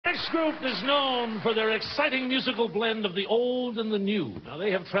Next group is known for their exciting musical blend of the old and the new. Now, they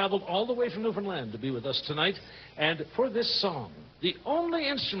have traveled all the way from Newfoundland to be with us tonight. And for this song, the only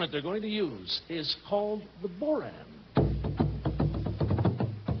instrument they're going to use is called the boran.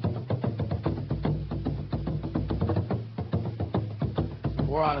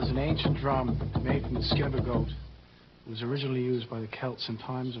 Boran is an ancient drum made from the skin of a goat. It was originally used by the Celts in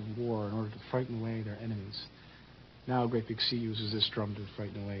times of war in order to frighten away their enemies. Now Great Big Sea uses this drum to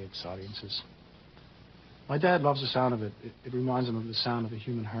frighten away its audiences. My dad loves the sound of it. It reminds him of the sound of a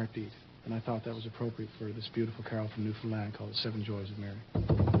human heartbeat. And I thought that was appropriate for this beautiful carol from Newfoundland called Seven Joys of Mary.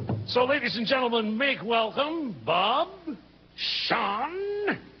 So, ladies and gentlemen, make welcome Bob,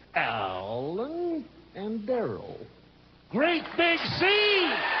 Sean, Alan, and Daryl. Great Big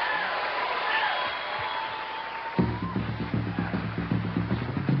Sea!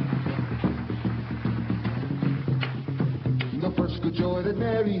 The first good joy that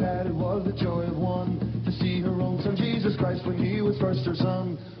Mary had, it was the joy of one, to see her own son Jesus Christ when he was first her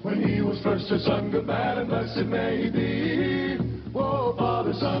son. When he was first her son, good man and blessed may he be. Oh,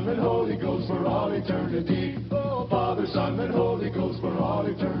 Father, Son, and Holy Ghost for all eternity. Oh, Father, Son, and Holy Ghost for all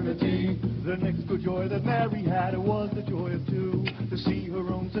eternity. The next good joy that Mary had, it was the joy of two, to see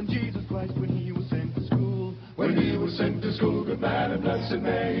her own son Jesus Christ when he was sent to school. When he was sent to school, good man and blessed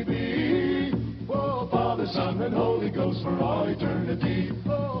may he be. Oh, Father, Son, and Holy Ghost for all eternity.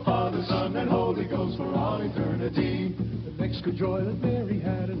 Oh, Father, Son, and Holy Ghost for all eternity. The next good joy that Mary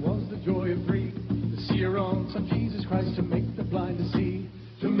had, it was the joy of three, to see her own son Jesus Christ, to make the blind to see.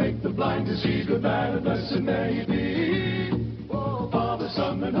 To make the blind to see, good man and blessed may he be. Oh, Father,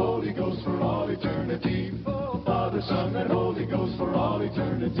 Son, and Holy Ghost for all eternity. Oh, Father, Son, and Holy Ghost for all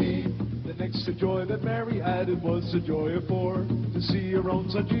eternity. The next joy that Mary had, it was the joy of four, to see her own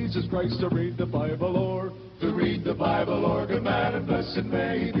son Jesus Christ, to read the Bible or to read the Bible or, good man and blessed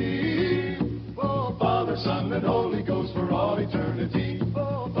may he be. Oh, Father, Son, and Holy Ghost for all eternity.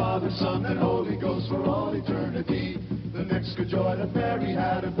 Oh, Father, Son, and Holy Ghost for all eternity. The next good joy that Mary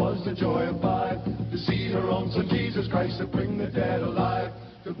had, it was the joy of five, to see her own son Jesus Christ, to bring the dead alive.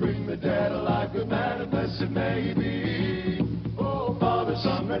 To bring the dead alive, good man and blessed may he be. Oh, Father,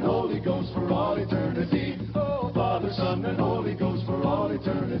 Son, and Holy Ghost for all eternity. Oh, Father, Son, and Holy Ghost for all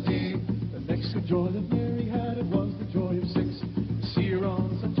eternity. The next good joy that Mary had, it was the joy of six, to see her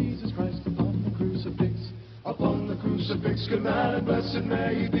own son Jesus Christ upon the crucifix. Upon the crucifix, good man and blessed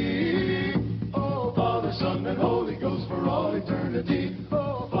may he be. Oh, Father, Son, and Holy Ghost for all eternity.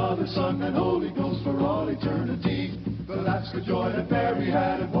 Oh, Father, Son, and Holy Ghost for all eternity. The last good joy that Mary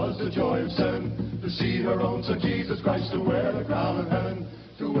had, it was the joy of seven, to see her own son Jesus Christ, to wear the crown of heaven.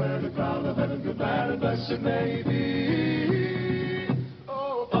 To wear the crown of heaven, good man and blessed may he be.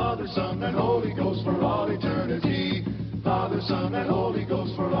 Oh, Father, Son, and Holy Ghost for all eternity. Father, Son, and Holy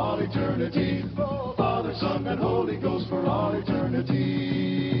Ghost for all eternity.